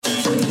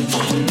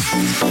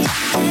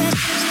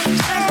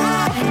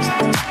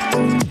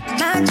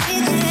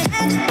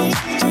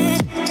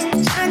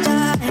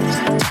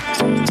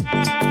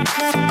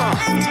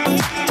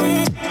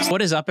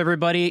What is up,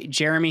 everybody?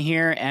 Jeremy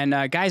here.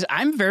 And guys,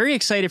 I'm very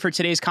excited for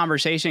today's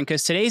conversation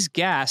because today's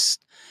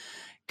guest,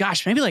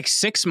 gosh, maybe like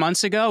 6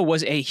 months ago,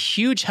 was a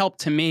huge help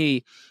to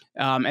me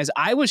as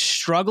I was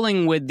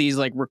struggling with these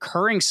like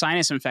recurring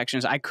sinus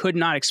infections I could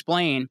not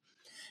explain.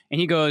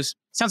 And he goes,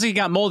 sounds like you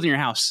got mold in your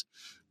house.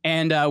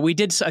 And we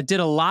did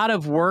a lot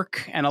of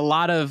work and a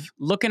lot of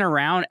looking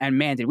around, and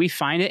man, did we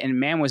find it. And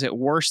man, was it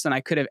worse than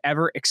I could have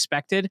ever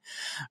expected.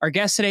 Our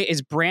guest today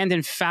is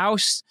Brandon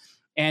Faust.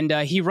 And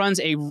he runs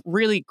a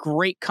really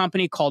great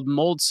company called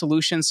Mold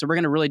Solutions. So we're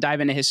going to really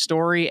dive into his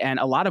story and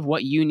a lot of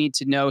what you need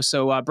to know.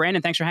 So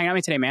Brandon, thanks for hanging out with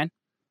me today, man.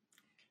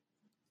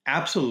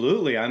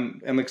 Absolutely.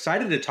 I'm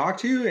excited to talk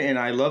to you, and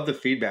I love the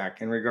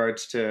feedback in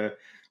regards to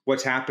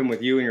what's happened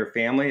with you and your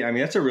family. I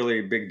mean, that's a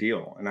really big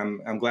deal, and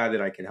I'm glad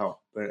that I could help.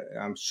 But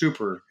I'm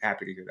super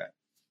happy to hear that.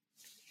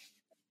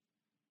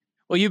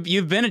 Well,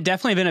 you've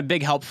definitely been a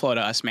big help flow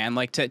to us, man.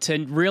 Like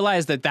to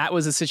realize that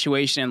was a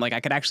situation, like I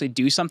could actually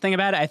do something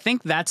about it. I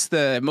think that's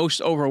the most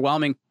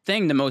overwhelming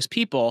thing to most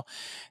people,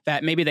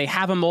 that maybe they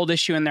have a mold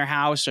issue in their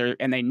house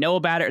and they know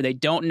about it or they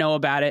don't know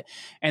about it.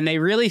 And they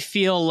really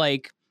feel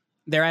like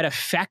they're at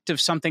effect of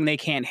something they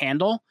can't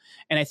handle.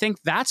 And I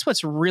think that's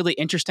what's really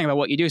interesting about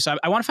what you do. So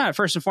I want to find out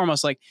first and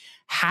foremost, like,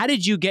 how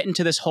did you get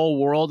into this whole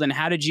world and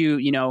how did you,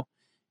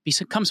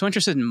 become so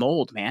interested in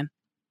mold, man?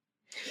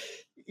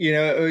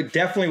 It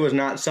definitely was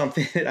not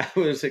something that I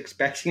was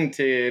expecting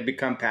to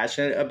become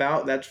passionate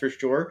about. That's for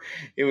sure.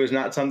 It was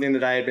not something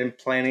that I had been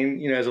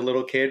planning, as a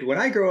little kid. When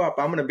I grow up,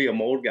 I'm going to be a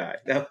mold guy.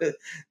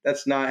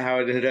 That's not how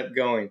it ended up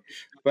going.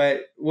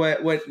 But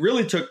what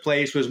really took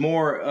place was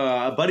more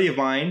a buddy of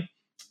mine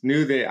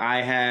knew that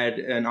I had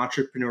an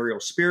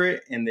entrepreneurial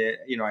spirit and that,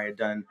 I had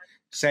done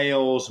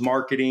sales,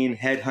 marketing,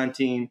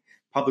 headhunting,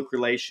 public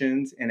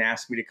relations, and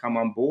asked me to come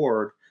on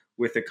board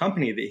with a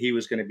company that he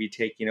was going to be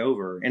taking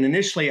over. And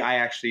initially, I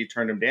actually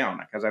turned him down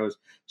because I was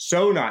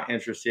so not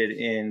interested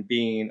in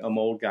being a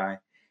mold guy.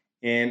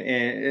 And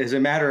as a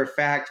matter of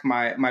fact,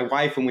 my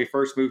wife, when we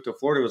first moved to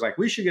Florida, was like,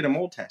 we should get a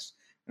mold test.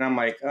 And I'm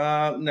like,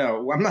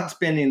 no, I'm not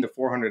spending the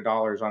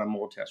 $400 on a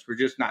mold test. We're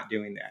just not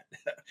doing that.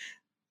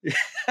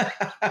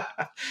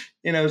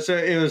 So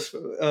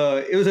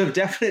it was a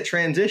definite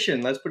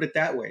transition. Let's put it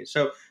that way.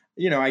 So,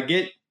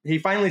 he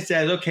finally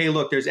says, okay,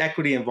 look, there's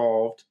equity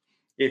involved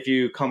if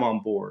you come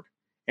on board.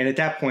 And at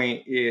that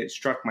point, it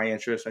struck my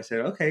interest. I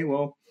said, okay,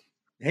 well,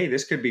 hey,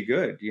 this could be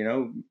good,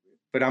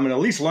 but I'm going to at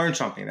least learn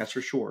something. That's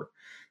for sure.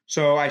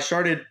 So I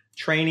started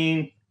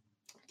training,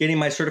 getting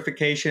my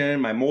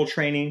certification, my mold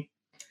training.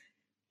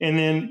 And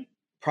then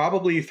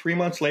probably 4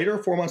 months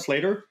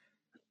later,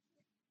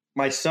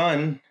 my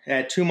son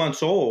at 2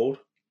 months old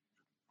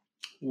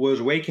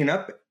was waking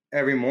up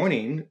every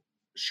morning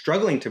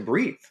struggling to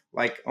breathe,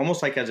 like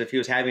almost like as if he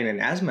was having an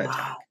asthma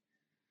attack.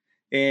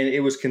 And it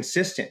was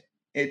consistent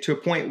to a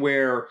point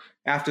where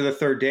after the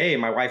third day,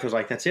 my wife was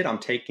like, that's it. I'm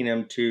taking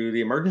him to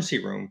the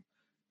emergency room.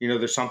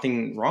 There's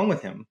something wrong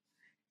with him.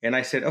 And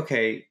I said,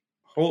 okay,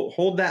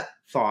 hold that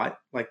thought.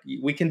 Like,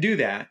 we can do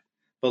that,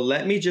 but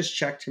let me just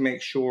check to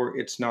make sure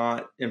it's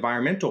not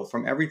environmental.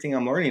 From everything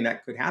I'm learning,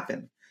 that could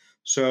happen.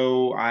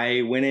 So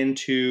I went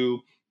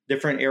into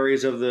different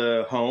areas of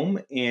the home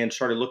and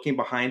started looking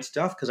behind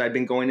stuff because I'd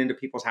been going into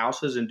people's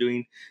houses and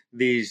doing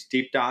these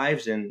deep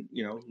dives and,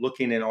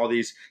 looking in all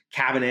these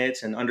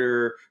cabinets and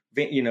under,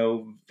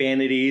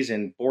 vanities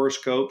and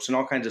borescopes and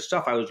all kinds of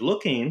stuff. I was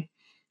looking.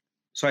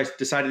 So I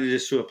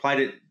decided to apply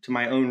it to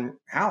my own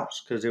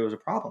house because there was a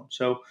problem.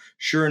 So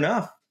sure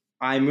enough,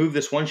 I moved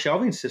this one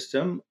shelving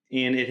system,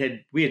 and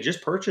we had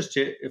just purchased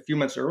it a few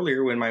months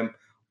earlier when my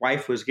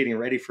wife was getting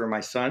ready for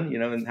my son,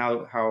 and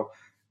how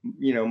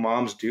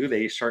moms do.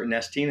 They start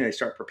nesting and they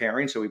start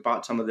preparing. So we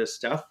bought some of this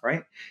stuff,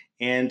 right?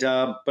 And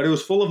but it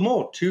was full of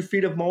mold, 2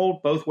 feet of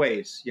mold both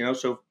ways,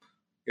 So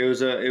it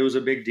was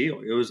a big deal.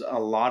 It was a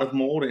lot of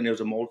mold, and it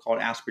was a mold called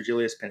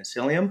Aspergillus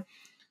penicillium.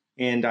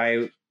 And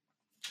I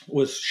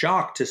was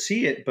shocked to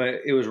see it,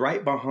 but it was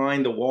right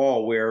behind the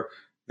wall where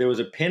there was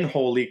a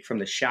pinhole leak from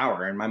the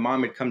shower. And my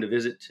mom had come to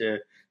visit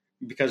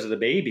because of the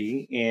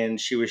baby, and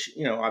she was,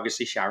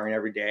 obviously showering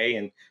every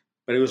day,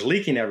 but it was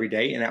leaking every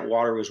day, and that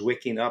water was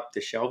wicking up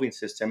the shelving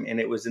system, and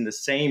it was in the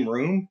same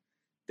room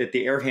that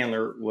the air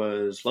handler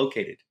was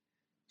located.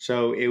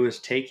 So it was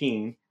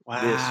taking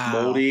this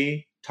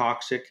moldy,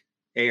 toxic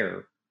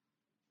air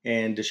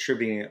and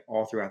distributing it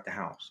all throughout the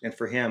house. And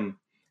for him,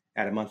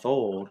 at a month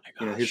old,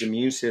 his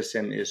immune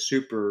system is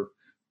super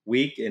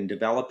weak and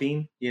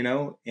developing,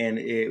 and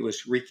it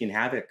was wreaking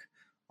havoc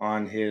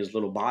on his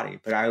little body.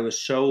 But I was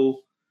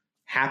so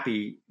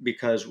happy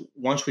because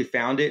once we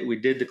found it, we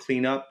did the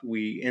cleanup.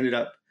 We ended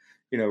up,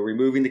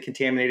 removing the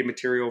contaminated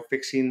material,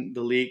 fixing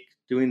the leak,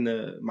 doing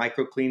the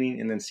micro cleaning,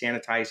 and then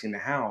sanitizing the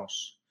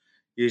house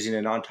using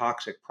a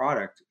non-toxic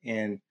product.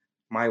 And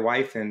my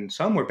wife and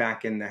son were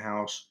back in the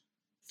house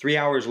 3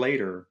 hours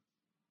later.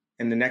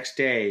 And the next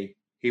day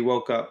he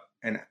woke up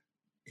an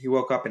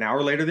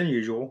hour later than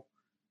usual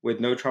with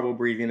no trouble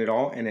breathing at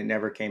all. And it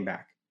never came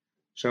back.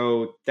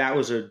 So that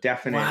was a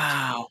definite,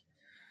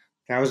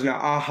 that was an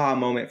aha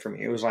moment for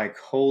me. It was like,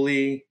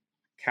 holy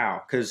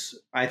cow, because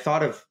I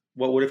thought of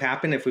what would have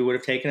happened if we would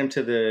have taken him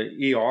to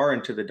the ER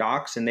and to the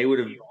docs, and they would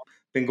have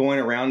been going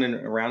around and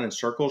around in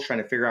circles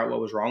trying to figure out what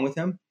was wrong with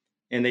him,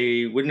 and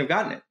they wouldn't have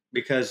gotten it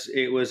because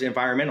it was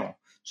environmental.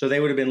 So they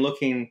would have been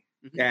looking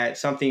at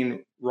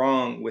something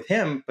wrong with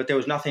him, but there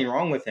was nothing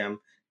wrong with him.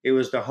 It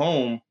was the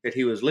home that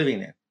he was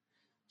living in.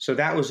 So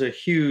that was a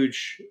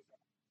huge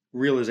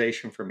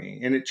realization for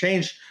me, and it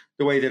changed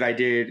the way that I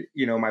did,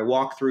 my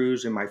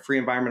walkthroughs and my free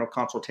environmental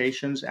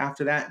consultations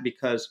after that,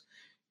 because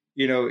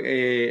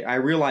I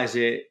realized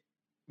that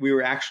we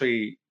were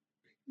actually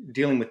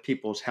dealing with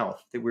people's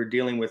health, that we're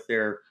dealing with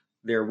their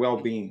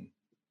well-being,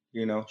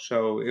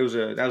 so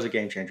that was a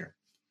game changer.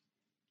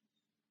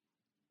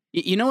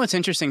 You know what's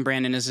interesting,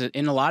 Brandon, is that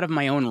in a lot of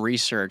my own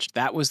research,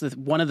 that was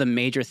one of the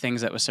major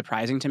things that was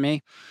surprising to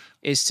me,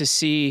 is to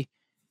see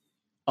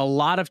a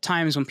lot of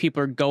times when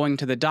people are going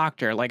to the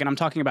doctor, like, and I'm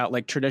talking about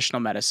like traditional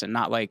medicine,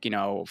 not like,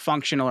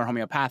 functional or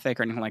homeopathic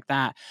or anything like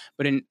that,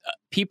 but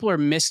people are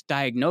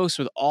misdiagnosed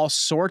with all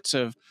sorts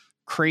of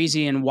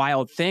crazy and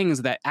wild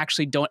things that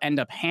actually don't end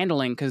up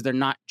handling because they're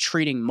not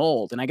treating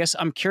mold. And I guess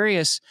I'm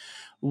curious,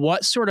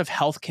 what sort of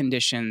health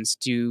conditions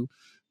do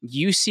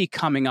you see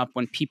coming up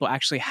when people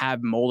actually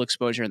have mold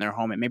exposure in their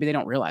home and maybe they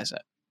don't realize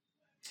it?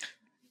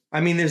 I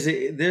mean, there's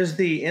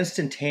the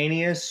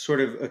instantaneous sort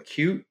of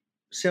acute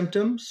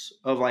symptoms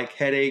of like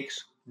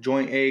headaches,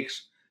 joint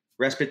aches,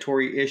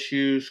 respiratory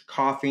issues,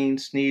 coughing,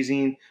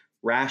 sneezing,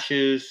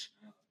 rashes.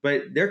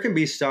 But there can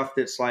be stuff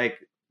that's like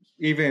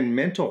even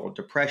mental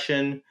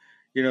depression,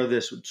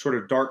 this sort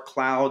of dark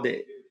cloud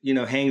that,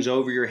 hangs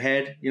over your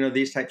head,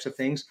 these types of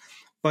things.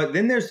 But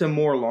then there's the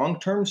more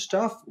long-term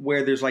stuff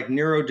where there's like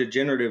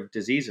neurodegenerative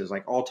diseases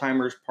like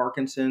Alzheimer's,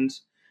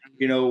 Parkinson's,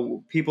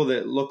 people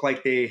that look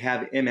like they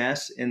have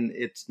MS and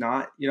it's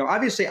not,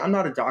 obviously I'm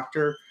not a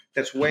doctor.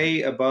 That's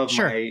way above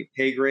my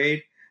pay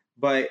grade.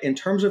 But in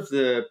terms of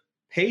the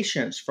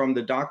patients from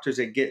the doctors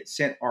that get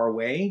sent our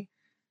way,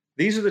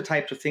 these are the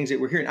types of things that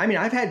we're hearing. I mean,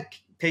 I've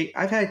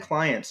had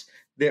clients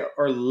that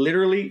are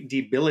literally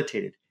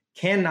debilitated,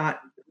 cannot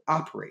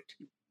operate.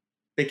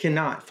 They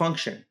cannot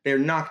function. They're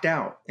knocked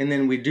out. And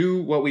then we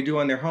do what we do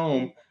on their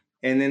home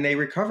and then they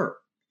recover.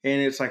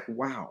 And it's like,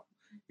 wow.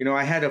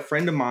 I had a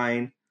friend of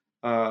mine,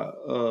 a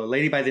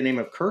lady by the name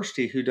of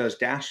Kirsty, who does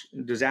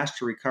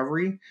disaster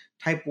recovery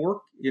type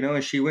work,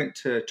 and she went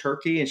to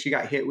Turkey and she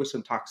got hit with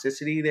some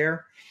toxicity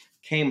there,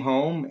 came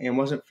home and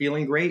wasn't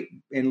feeling great.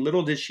 And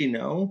little did she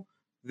know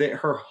that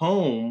her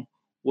home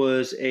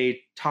was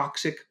a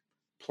toxic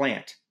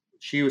plant.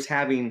 She was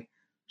having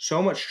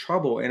so much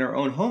trouble in her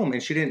own home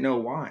and she didn't know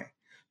why.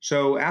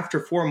 So after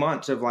 4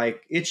 months of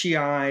like itchy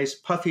eyes,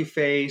 puffy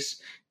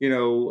face,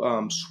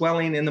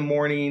 swelling in the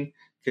morning,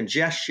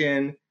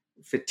 congestion,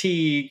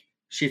 fatigue,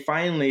 she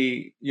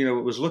finally,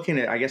 was looking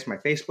at, I guess, my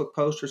Facebook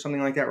post or something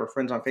like that. We're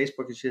friends on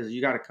Facebook. And she says, you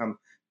got to come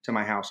to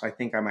my house. I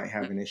think I might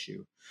have an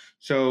issue.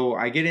 So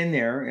I get in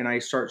there and I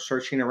start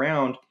searching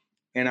around.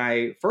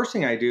 And first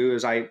thing I do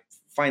is I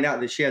find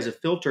out that she has a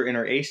filter in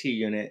her AC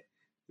unit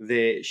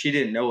that she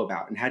didn't know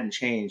about and hadn't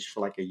changed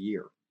for like a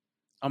year.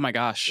 Oh my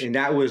gosh. And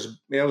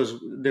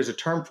there's a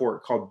term for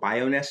it called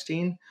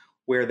bionesting,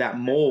 where that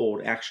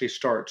mold actually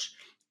starts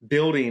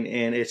building,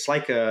 and it's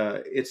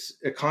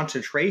a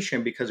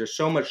concentration because there's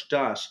so much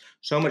dust,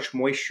 so much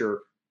moisture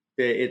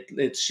that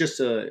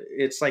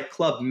it's like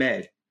Club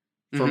Med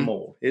for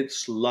mold.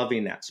 It's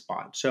loving that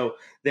spot. So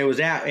there was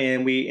that,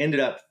 and we ended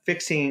up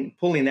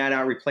pulling that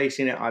out,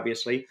 replacing it,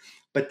 obviously.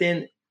 But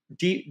then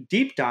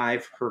deep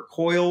dive, her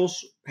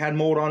coils had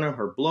mold on them,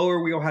 her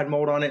blower wheel had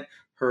mold on it,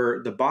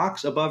 the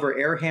box above her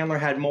air handler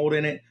had mold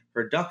in it,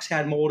 her ducts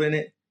had mold in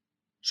it.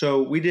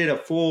 So we did a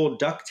full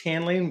duct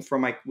handling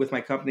with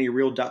my company,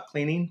 Real Duct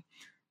Cleaning,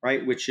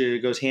 right, which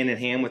goes hand in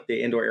hand with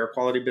the indoor air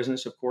quality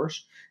business, of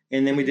course.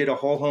 And then we did a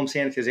whole home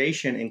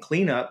sanitization and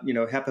cleanup,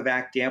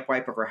 HEPA-Vac damp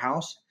wipe of her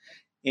house.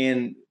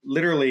 And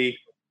literally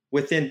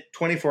within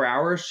 24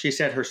 hours, she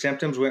said her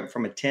symptoms went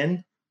from a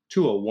 10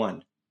 to a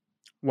 1.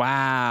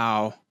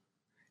 Wow.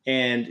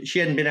 And she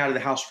hadn't been out of the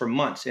house for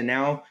months. And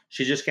now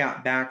she just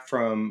got back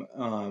from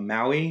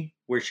Maui,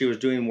 where she was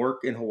doing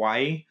work in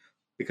Hawaii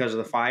because of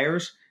the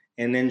fires.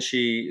 And then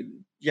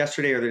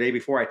yesterday or the day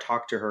before I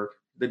talked to her,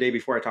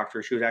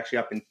 she was actually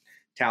up in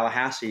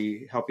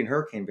Tallahassee helping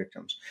hurricane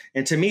victims.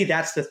 And to me,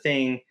 that's the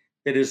thing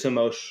that is the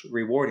most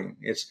rewarding.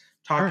 It's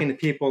talking to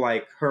people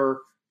like her,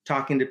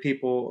 talking to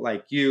people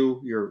like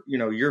you.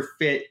 You're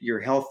fit, you're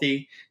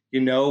healthy,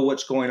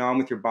 what's going on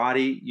with your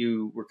body.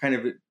 You were kind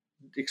of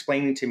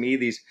explaining to me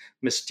these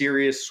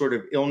mysterious sort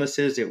of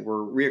illnesses that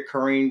were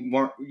reoccurring.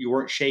 You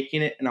weren't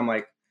shaking it. And I'm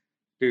like,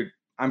 dude,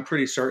 I'm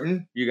pretty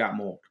certain you got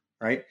mold,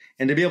 right?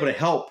 And to be able to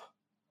help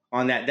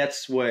on that,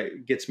 that's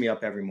what gets me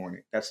up every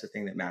morning. That's the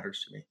thing that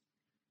matters to me.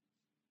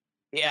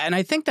 Yeah, and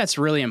I think that's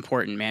really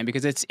important, man,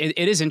 because it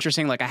is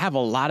interesting. Like, I have a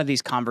lot of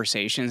these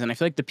conversations, and I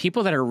feel like the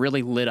people that are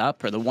really lit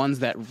up are the ones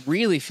that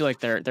really feel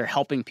like they're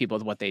helping people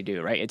with what they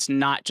do, right? It's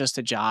not just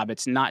a job.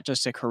 It's not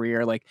just a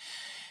career. Like,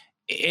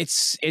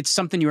 it's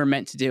something you were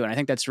meant to do. And I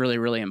think that's really,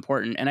 really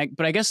important.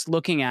 But I guess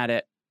looking at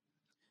it,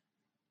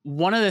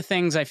 one of the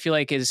things I feel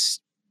like is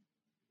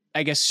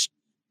I guess,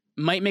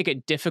 might make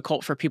it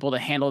difficult for people to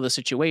handle the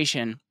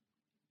situation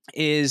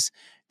is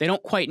they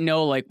don't quite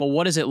know, like, well,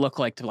 what does it look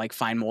like to like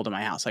find mold in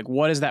my house? Like,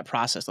 what does that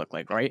process look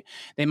like? Right.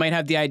 They might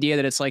have the idea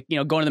that it's like,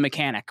 going to the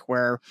mechanic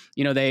where,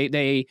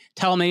 they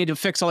tell them they need to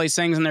fix all these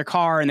things in their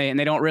car and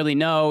they don't really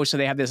know. So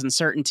they have this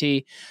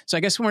uncertainty. So I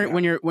guess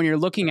when you're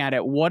looking at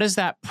it, what does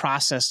that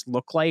process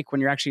look like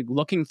when you're actually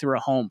looking through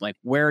a home? Like,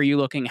 where are you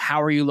looking?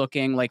 How are you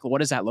looking? Like, what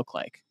does that look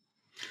like?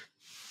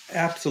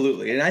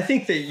 Absolutely. And I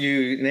think that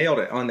you nailed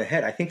it on the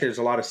head. I think there's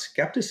a lot of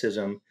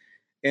skepticism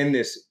in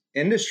this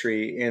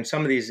industry and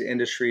some of these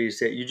industries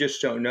that you just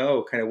don't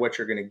know kind of what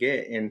you're going to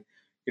get. And,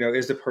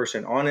 is the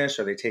person honest?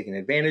 Are they taking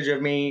advantage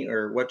of me,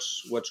 or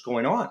what's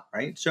going on?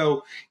 Right.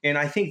 So, and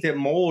I think that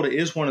mold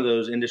is one of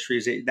those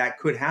industries that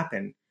could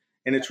happen.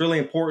 And it's really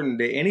important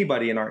that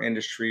anybody in our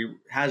industry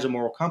has a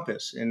moral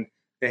compass and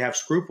they have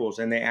scruples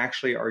and they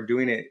actually are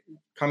doing it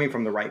coming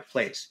from the right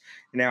place.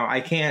 Now,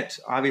 I can't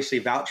obviously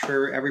vouch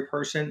for every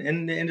person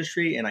in the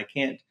industry, and I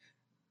can't,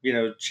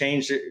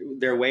 change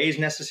their ways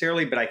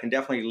necessarily, but I can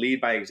definitely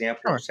lead by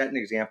example or set an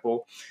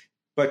example.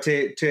 But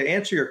to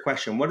answer your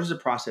question, what does the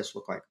process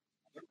look like?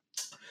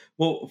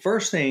 Well,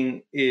 first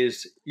thing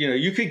is,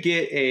 you could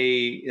get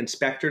a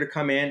inspector to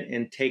come in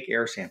and take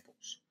air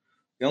samples.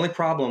 The only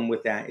problem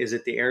with that is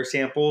that the air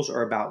samples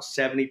are about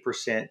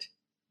 70%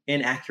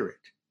 inaccurate,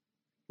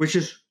 which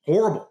is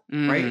horrible,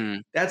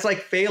 right? That's like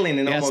failing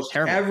in almost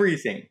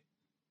everything,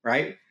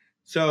 right?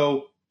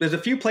 So there's a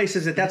few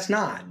places that's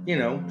not,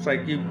 it's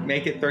like you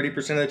make it 30%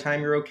 of the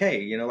time you're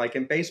okay, like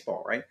in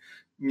baseball, right?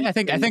 Yeah, I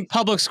think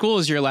public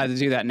schools, you're allowed to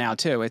do that now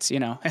too. It's,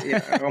 yeah.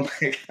 Oh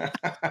my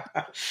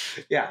God.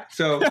 Yeah.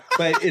 So,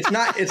 but it's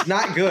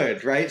not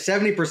good, right?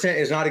 70%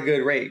 is not a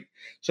good rate.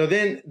 So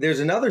then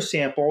there's another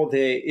sample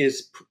that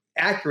is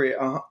accurate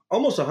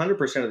almost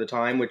 100% of the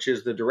time, which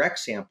is the direct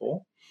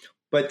sample.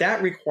 But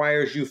that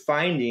requires you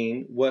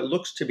finding what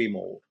looks to be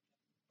mold,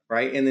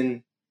 right? And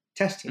then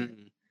testing it.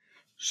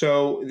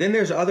 So then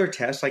there's other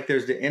tests, like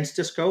there's the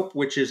InstaScope,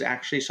 which is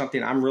actually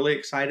something I'm really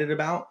excited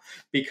about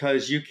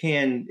because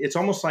it's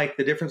almost like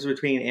the difference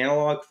between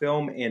analog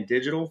film and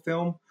digital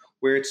film,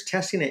 where it's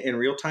testing it in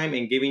real time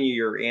and giving you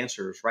your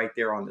answers right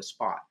there on the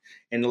spot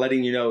and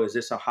letting you know, is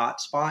this a hot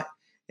spot?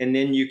 And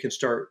then you can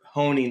start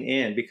honing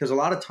in, because a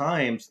lot of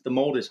times the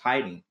mold is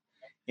hiding,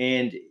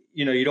 and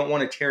you don't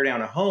want to tear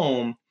down a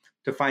home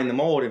to find the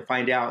mold and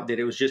find out that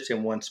it was just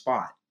in one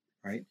spot,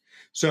 right?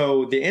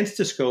 So the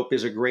InstaScope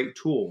is a great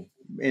tool,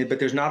 but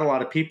there's not a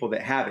lot of people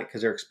that have it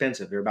because they're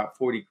expensive. They're about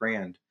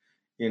 $40,000,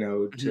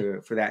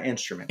 for that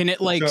instrument. Can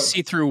it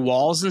see through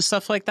walls and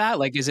stuff like that?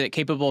 Like, is it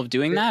capable of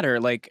doing that, or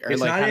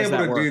it's not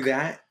able to do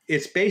that?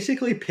 It's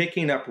basically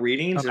picking up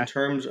readings in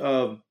terms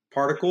of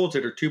particles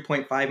that are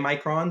 2.5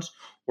 microns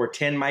or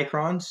 10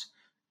 microns,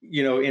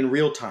 in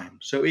real time.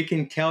 So it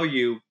can tell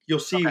you'll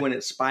see when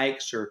it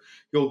spikes, or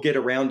you'll get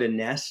around a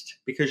nest,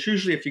 because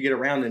usually if you get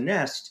around a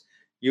nest,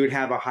 you would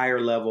have a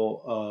higher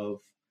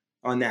level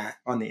on the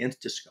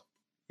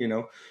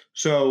InstaScope,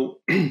 So,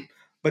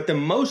 but the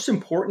most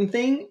important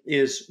thing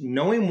is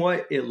knowing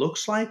what it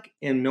looks like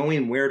and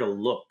knowing where to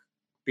look,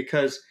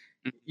 because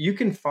you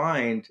can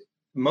find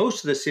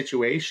most of the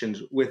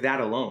situations with that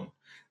alone.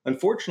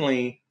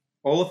 Unfortunately,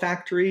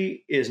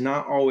 olfactory is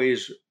not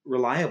always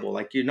reliable.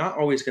 Like, you're not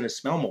always going to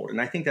smell mold.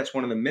 And I think that's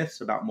one of the myths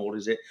about mold,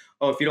 is that,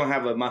 if you don't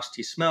have a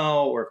musty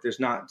smell, or if there's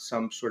not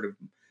some sort of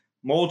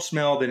mold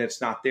smell, then it's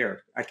not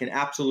there. I can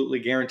absolutely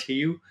guarantee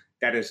you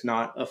that is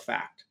not a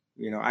fact.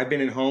 I've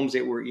been in homes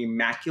that were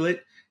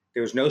immaculate.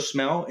 There was no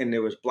smell, and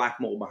there was black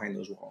mold behind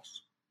those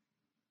walls.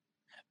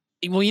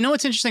 Well,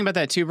 what's interesting about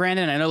that too,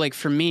 Brandon? I know, like,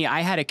 for me,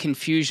 I had a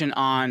confusion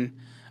on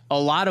a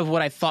lot of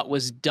what I thought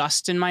was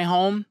dust in my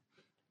home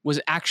was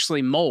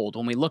actually mold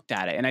when we looked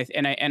at it.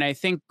 And I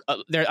think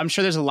I'm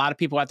sure there's a lot of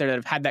people out there that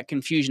have had that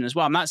confusion as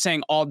well. I'm not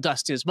saying all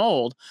dust is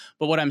mold,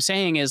 but what I'm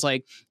saying is,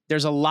 like,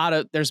 there's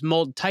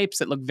mold types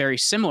that look very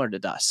similar to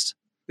dust.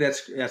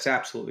 That's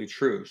absolutely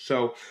true.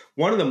 So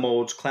one of the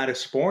molds,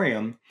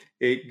 Cladosporium,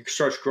 it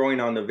starts growing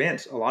on the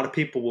vents. A lot of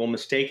people will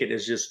mistake it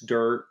as just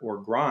dirt or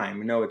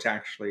grime. No, it's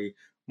actually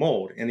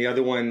mold. And the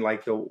other one,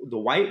 like the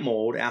white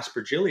mold,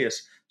 Aspergillus,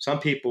 some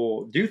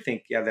people do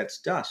think, yeah, that's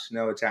dust.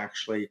 No, it's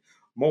actually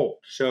mold.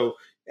 So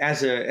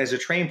as a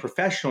trained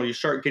professional, you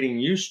start getting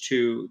used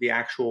to the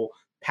actual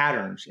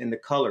patterns and the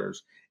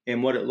colors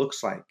and what it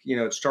looks like.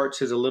 It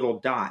starts as a little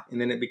dot,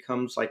 and then it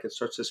becomes like it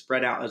starts to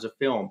spread out as a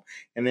film.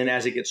 And then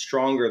as it gets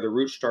stronger, the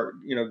roots start,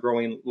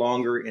 growing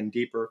longer and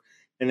deeper,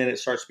 and then it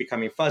starts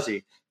becoming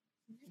fuzzy.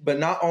 But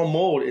not all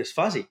mold is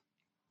fuzzy.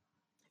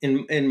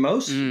 In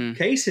most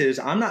cases,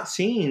 I'm not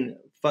seeing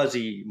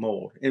fuzzy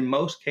mold. In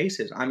most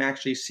cases, I'm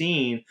actually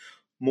seeing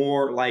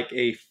more like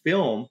a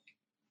film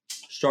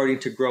starting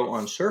to grow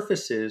on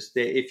surfaces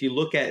that, if you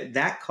look at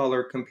that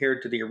color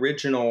compared to the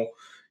original,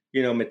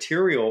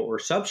 material or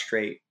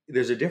substrate,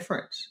 there's a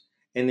difference.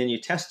 And then you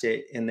test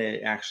it, and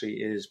it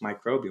actually is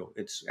microbial.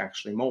 It's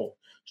actually mold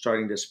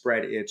starting to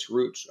spread its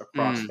roots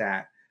across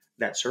that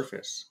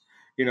surface.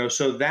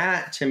 So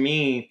that, to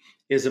me,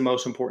 is the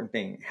most important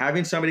thing.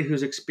 Having somebody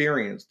who's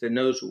experienced, that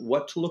knows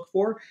what to look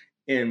for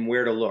in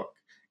where to look,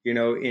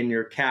 in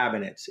your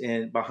cabinets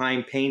and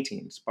behind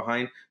paintings,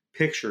 behind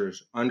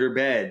pictures, under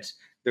beds,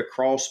 the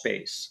crawl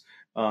space.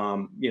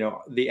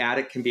 The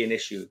attic can be an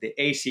issue. The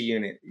AC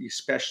unit,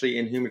 especially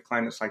in humid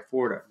climates like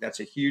Florida, that's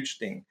a huge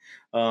thing.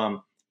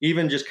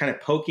 Even just kind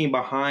of poking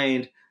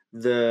behind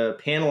the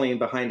paneling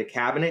behind a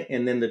cabinet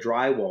and then the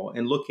drywall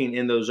and looking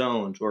in those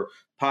zones, or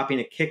popping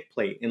a kick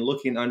plate and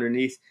looking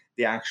underneath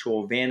the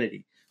actual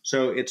vanity.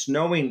 So it's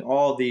knowing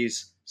all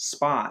these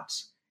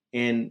spots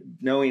and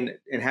knowing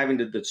and having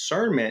the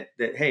discernment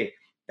that, hey,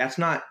 that's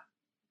not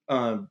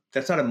a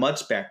mud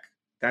speck.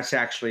 That's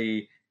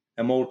actually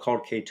a mold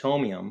called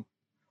Chaetomium.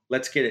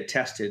 Let's get it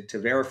tested to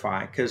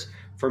verify. Because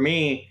for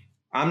me,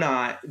 I'm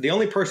not the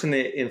only person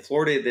in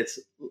Florida that's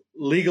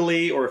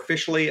legally or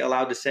officially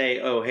allowed to say,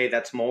 oh, hey,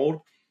 that's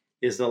mold,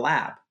 is the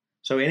lab.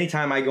 So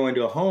anytime I go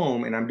into a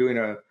home and I'm doing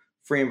a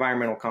free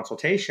environmental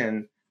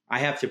consultation, I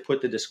have to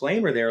put the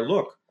disclaimer there.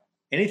 Look,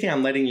 anything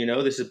I'm letting you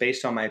know, this is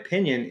based on my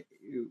opinion.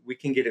 We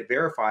can get it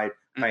verified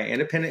by an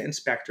independent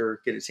inspector,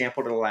 get it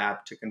sampled at a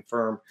lab to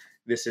confirm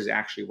this is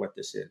actually what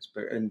this is.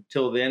 But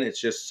until then,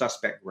 it's just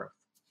suspect growth.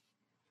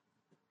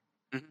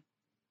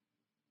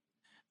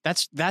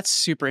 That's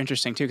super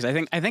interesting too,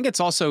 because I think it's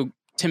also,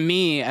 to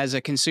me as a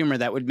consumer,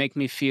 that would make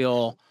me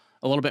feel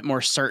a little bit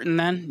more certain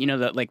then,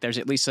 that like there's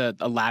at least a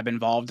lab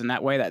involved in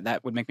that way.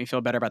 That would make me feel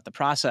better about the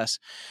process.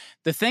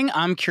 The thing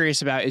I'm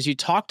curious about is you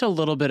talked a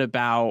little bit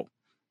about,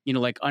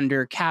 like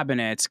under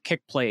cabinets,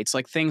 kick plates,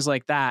 like things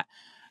like that.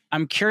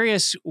 I'm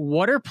curious,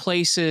 what are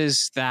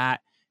places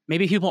that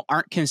maybe people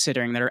aren't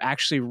considering that are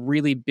actually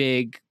really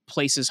big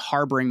places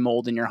harboring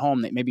mold in your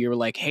home that maybe you were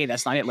like, hey,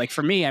 that's not it. Like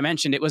for me, I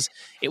mentioned it was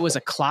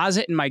a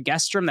closet in my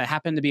guest room that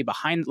happened to be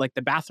behind, like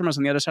the bathroom was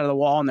on the other side of the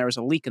wall and there was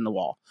a leak in the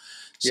wall.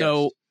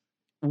 So yes.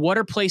 What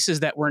are places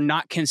that we're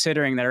not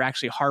considering that are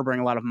actually harboring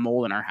a lot of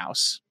mold in our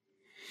house?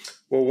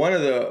 Well, one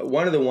of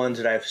the ones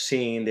that I've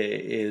seen that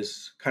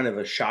is kind of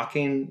a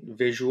shocking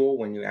visual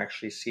when you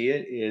actually see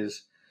it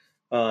is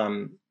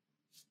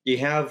you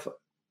have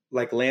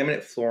like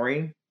laminate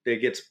flooring that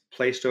gets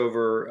placed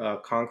over a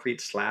concrete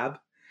slab.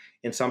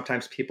 And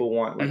sometimes people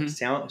want like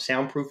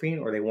soundproofing,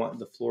 or they want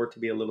the floor to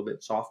be a little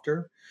bit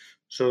softer.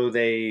 So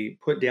they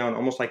put down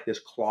almost like this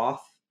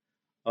cloth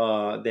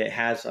that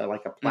has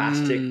like a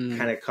plastic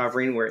kind of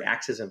covering where it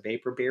acts as a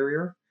vapor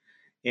barrier.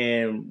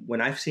 And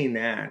when I've seen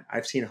that,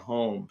 I've seen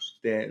homes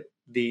that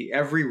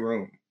every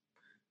room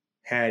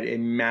had a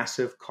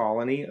massive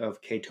colony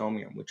of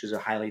Chaetomium, which is a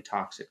highly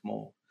toxic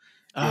mold.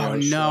 Oh,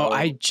 no. So,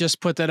 I just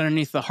put that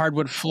underneath the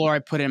hardwood floor I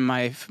put in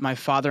my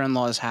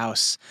father-in-law's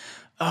house.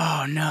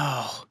 Oh,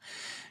 no.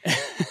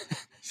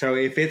 So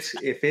if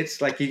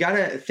it's like, you got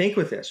to think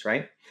with this,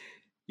 right?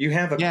 You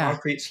have a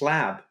concrete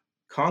slab.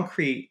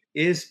 Concrete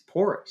is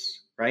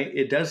porous, right?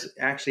 It does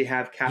actually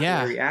have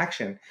capillary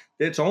action.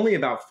 It's only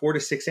about 4 to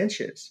 6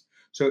 inches.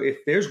 So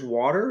if there's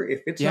water,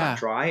 if it's not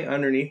dry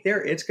underneath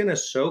there, it's going to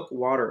soak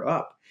water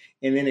up.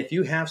 And then if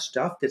you have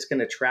stuff that's going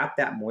to trap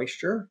that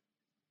moisture,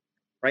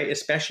 right?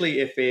 Especially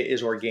if it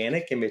is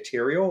organic in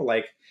material,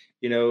 like,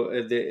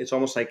 it's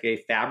almost like a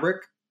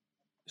fabric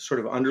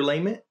sort of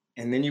underlayment,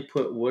 and then you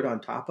put wood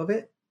on top of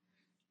it,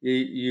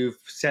 you've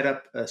set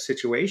up a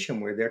situation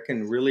where there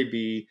can really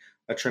be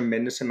a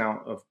tremendous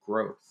amount of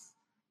growth,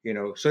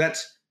 So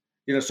that's,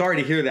 sorry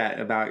to hear that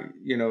about,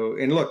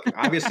 and look,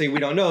 obviously we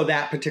don't know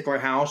that particular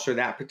house or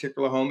that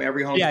particular home.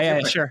 Every home is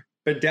different. Sure.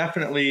 But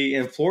definitely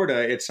in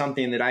Florida, it's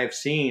something that I've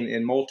seen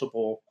in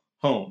multiple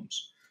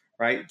homes,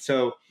 right?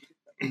 So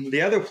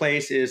the other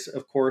place is,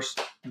 of course,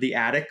 the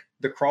attic.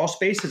 The crawl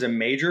space is a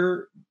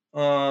major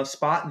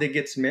spot that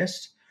gets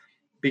missed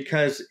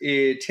because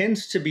it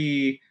tends to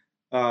be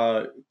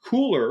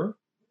cooler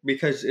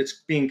because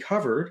it's being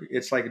covered.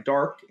 It's like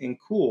dark and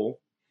cool,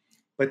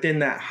 but then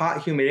that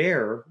hot, humid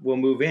air will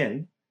move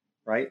in,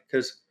 right?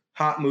 Because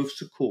hot moves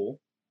to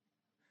cool,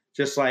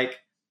 just like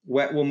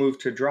wet will move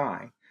to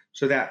dry.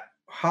 So that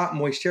hot,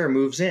 moist air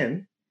moves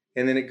in,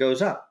 and then it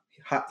goes up.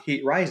 Hot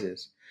heat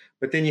rises.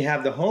 But then you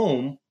have the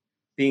home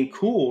being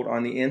cooled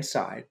on the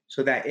inside.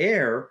 So that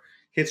air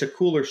hits a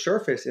cooler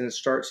surface and it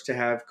starts to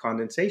have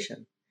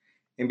condensation.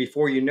 And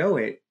before you know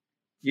it,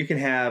 you can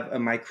have a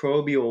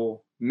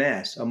microbial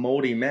mess, a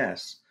moldy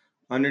mess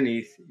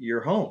underneath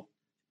your home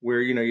where,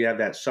 you have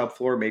that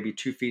subfloor, maybe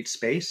 2 feet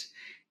space,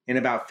 and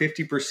about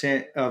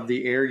 50% of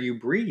the air you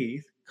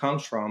breathe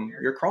comes from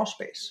your crawl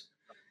space.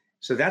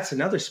 So that's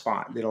another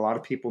spot that a lot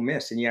of people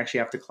miss. And you actually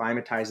have to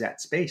climatize that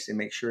space and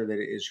make sure that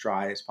it is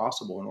dry as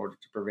possible in order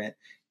to prevent,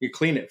 you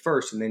clean it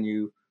first and then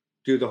you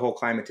do the whole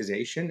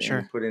climatization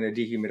and put in a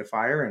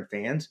dehumidifier and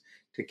fans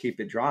to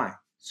keep it dry.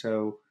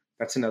 So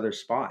that's another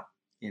spot,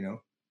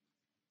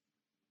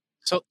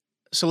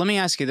 So let me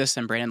ask you this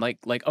then, Brandon,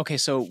 like, okay,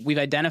 so we've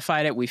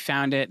identified it, we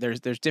found it,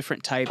 there's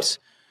different types.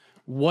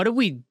 What do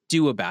we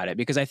do about it?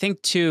 Because I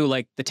think too,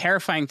 like the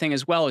terrifying thing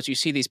as well is you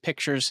see these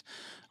pictures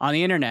on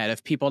the internet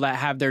of people that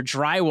have their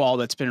drywall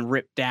that's been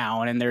ripped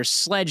down and there's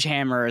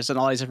sledgehammers and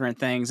all these different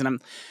things. And I'm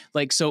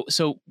like, so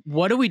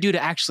what do we do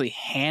to actually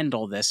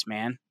handle this,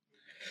 man?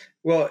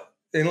 Well,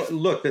 and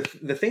look,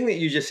 the thing that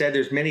you just said,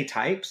 there's many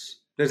types.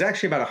 there's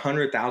actually about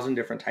 100,000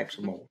 different types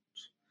of molds.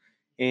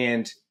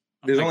 And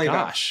there's only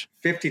about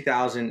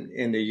 50,000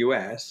 in the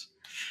US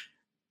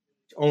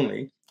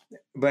only.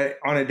 But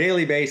on a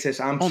daily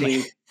basis, I'm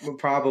seeing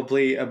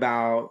probably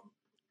about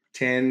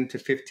 10 to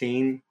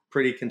 15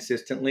 pretty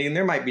consistently. And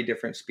there might be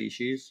different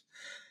species.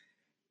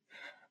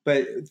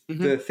 But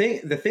the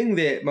thing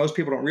that most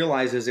people don't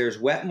realize is there's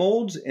wet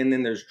molds and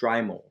then there's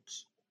dry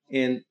molds.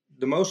 And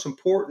the most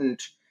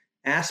important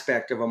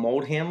aspect of a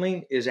mold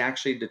handling is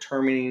actually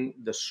determining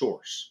the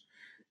source.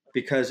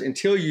 Because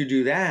until you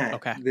do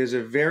that, there's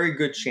a very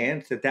good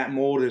chance that that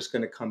mold is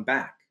going to come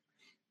back.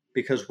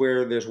 Because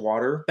where there's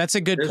water. That's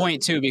a good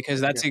point too, because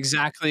that's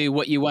exactly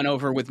what you went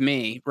over with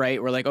me,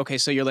 right? We're like, okay,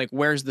 so you're like,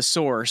 where's the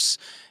source?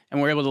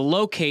 And we're able to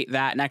locate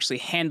that and actually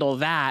handle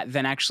that,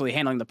 then actually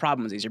handling the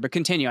problem is easier. But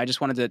continue. I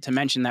just wanted to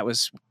mention that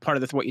was part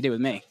of what you did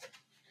with me.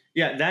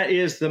 Yeah, that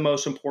is the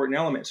most important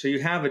element. So you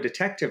have a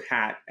detective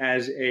hat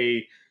as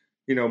a,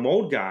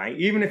 mold guy,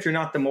 even if you're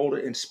not the mold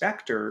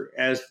inspector,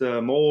 as the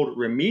mold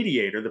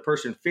remediator, the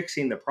person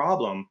fixing the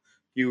problem,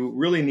 you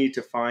really need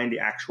to find the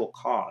actual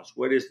cause.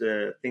 What is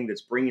the thing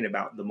that's bringing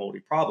about the moldy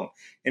problem?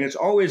 And it's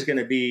always going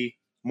to be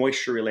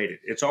moisture related.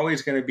 It's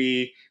always going to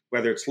be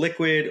whether it's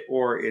liquid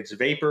or it's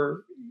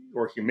vapor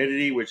or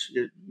humidity, which,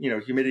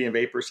 humidity and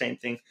vapor, same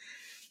thing.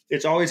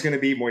 It's always going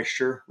to be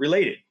moisture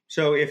related.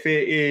 So if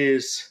it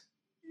is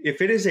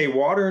a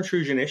water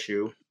intrusion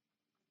issue,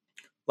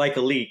 like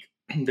a leak,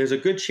 there's a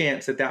good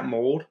chance that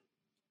mold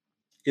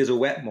is a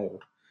wet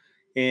mold.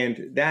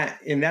 And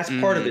that's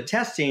part of the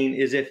testing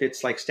is if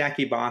it's like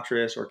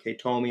Stachybotrys or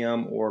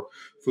Chaetomium or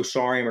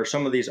Fusarium or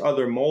some of these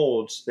other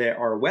molds that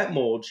are wet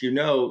molds, you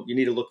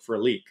need to look for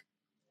a leak.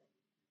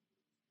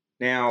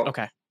 Now,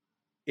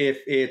 if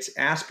it's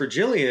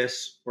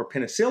Aspergillus or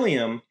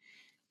Penicillium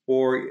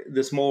or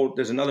this mold,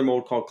 there's another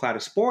mold called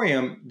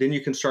Cladosporium, then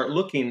you can start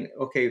looking,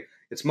 okay,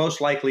 it's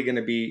most likely going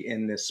to be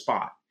in this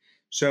spot.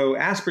 So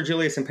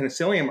Aspergillus and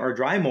Penicillium are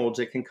dry molds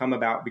that can come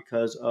about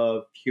because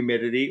of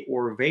humidity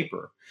or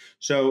vapor.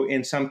 So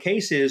in some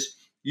cases,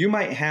 you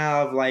might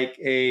have like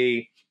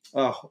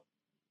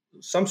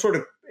some sort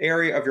of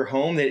area of your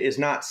home that is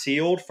not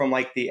sealed from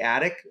like the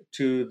attic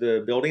to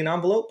the building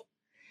envelope.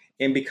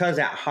 And because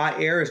that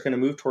hot air is going to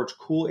move towards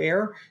cool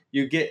air,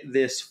 you get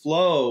this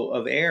flow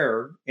of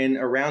air, and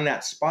around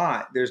that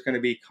spot, there's going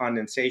to be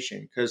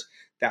condensation because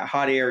that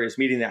hot air is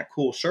meeting that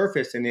cool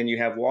surface, and then you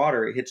have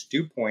water, it hits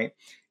dew point.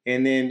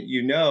 And then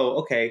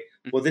okay,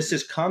 well, this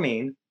is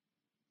coming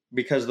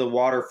because of the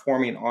water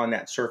forming on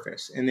that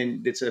surface. And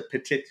then it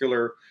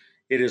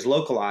is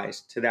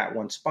localized to that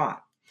one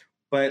spot.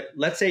 But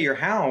let's say your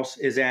house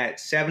is at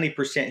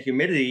 70%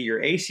 humidity,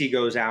 your AC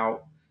goes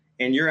out,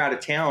 and you're out of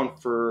town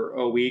for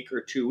a week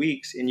or 2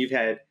 weeks, and you've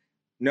had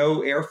no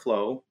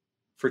airflow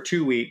for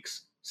 2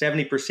 weeks,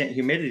 70%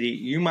 humidity,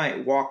 you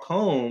might walk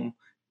home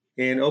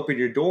and open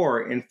your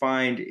door and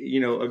find,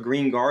 a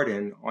green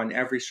garden on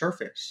every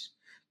surface.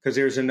 Because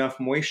there's enough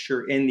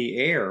moisture in the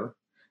air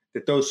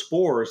that those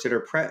spores that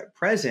are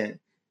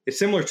present, it's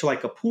similar to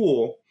like a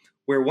pool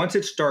where once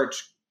it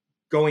starts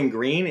going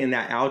green and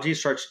that algae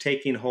starts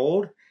taking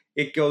hold,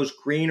 it goes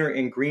greener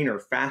and greener,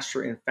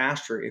 faster and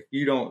faster if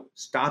you don't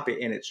stop it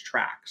in its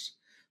tracks.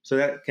 So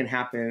that can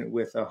happen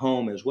with a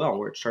home as well,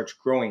 where it starts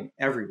growing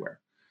everywhere.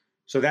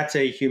 So that's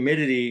a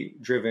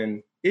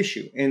humidity-driven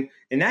issue. And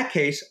in that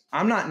case,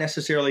 I'm not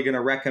necessarily going to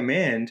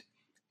recommend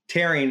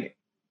tearing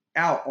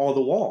out all the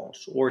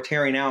walls or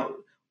tearing out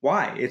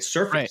its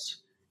surface. Right.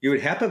 You would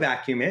HEPA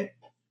vacuum it,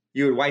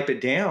 you would wipe it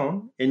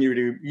down, and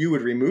you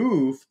would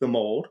remove the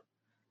mold,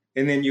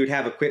 and then you'd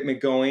have equipment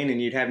going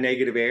and you'd have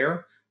negative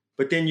air.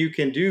 But then you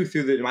can do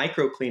through the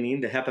micro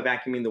cleaning, the HEPA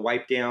vacuuming, the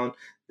wipe down,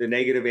 the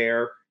negative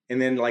air,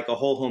 and then like a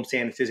whole home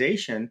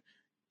sanitization,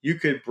 you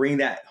could bring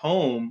that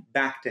home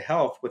back to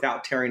health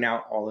without tearing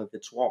out all of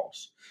its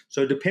walls.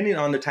 So depending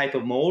on the type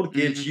of mold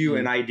gives you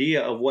an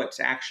idea of what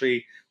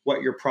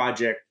your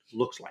project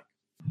looks like.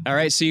 All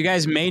right. So you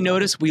guys may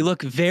notice we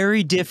look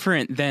very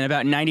different than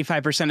about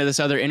 95% of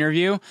this other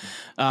interview.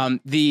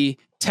 The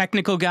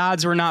technical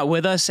gods were not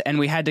with us, and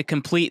we had to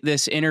complete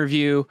this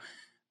interview,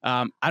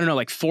 I don't know,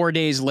 like 4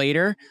 days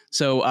later.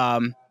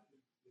 So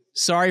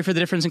sorry for the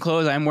difference in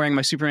clothes. I'm wearing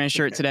my Superman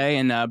shirt today,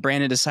 and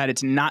Brandon decided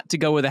to not to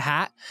go with a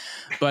hat.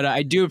 But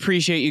I do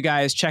appreciate you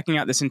guys checking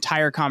out this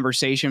entire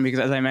conversation because,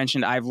 as I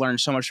mentioned, I've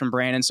learned so much from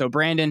Brandon. So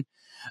Brandon,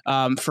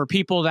 for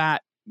people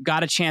that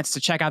got a chance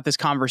to check out this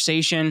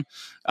conversation,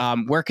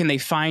 where can they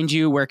find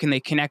you? Where can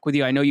they connect with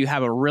you? I know you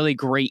have a really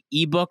great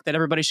ebook that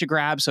everybody should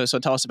grab. So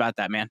tell us about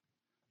that, man.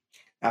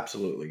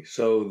 Absolutely.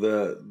 So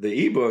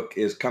the ebook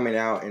is coming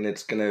out, and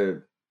it's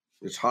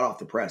hot off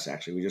the press.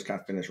 Actually, we just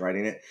got finished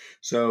writing it.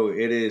 So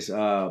it is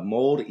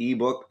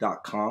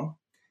moldebook.com,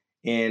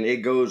 and it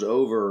goes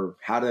over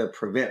how to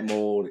prevent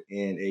mold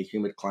in a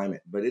humid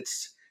climate. But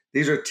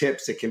these are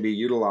tips that can be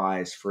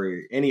utilized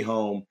for any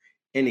home,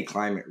 any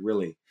climate,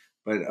 really.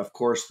 But of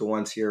course, the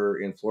ones here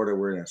in Florida,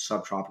 we're in a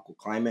subtropical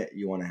climate.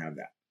 You want to have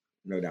that.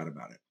 No doubt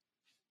about it.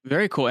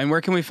 Very cool. And where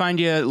can we find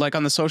you, like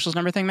on the socials and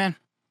everything, man?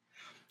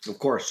 Of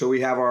course. So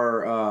we have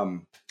our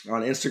on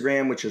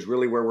Instagram, which is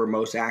really where we're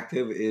most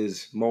active,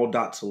 is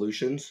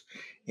mold.solutions.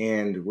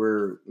 And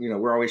we're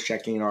always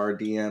checking our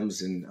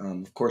DMs,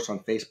 and of course on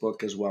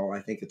Facebook as well.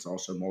 I think it's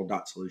also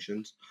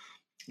mold.solutions.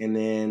 And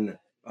then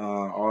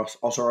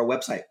also our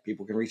website.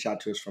 People can reach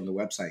out to us from the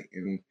website.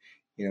 And,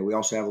 we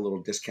also have a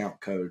little discount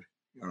code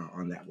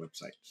on that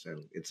website. So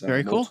it's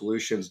Very cool.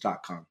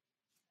 moldsolutions.com.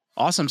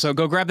 Awesome. So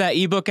go grab that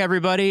ebook,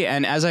 everybody.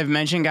 And as I've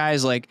mentioned,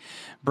 guys, like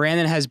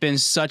Brandon has been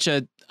such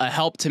a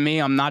help to me.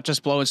 I'm not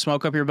just blowing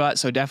smoke up your butt.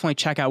 So definitely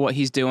check out what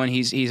he's doing.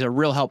 He's a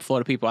real helpful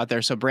to people out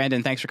there. So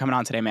Brandon, thanks for coming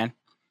on today, man.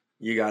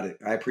 You got it.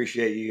 I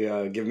appreciate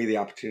you giving me the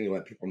opportunity to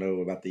let people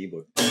know about the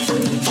ebook.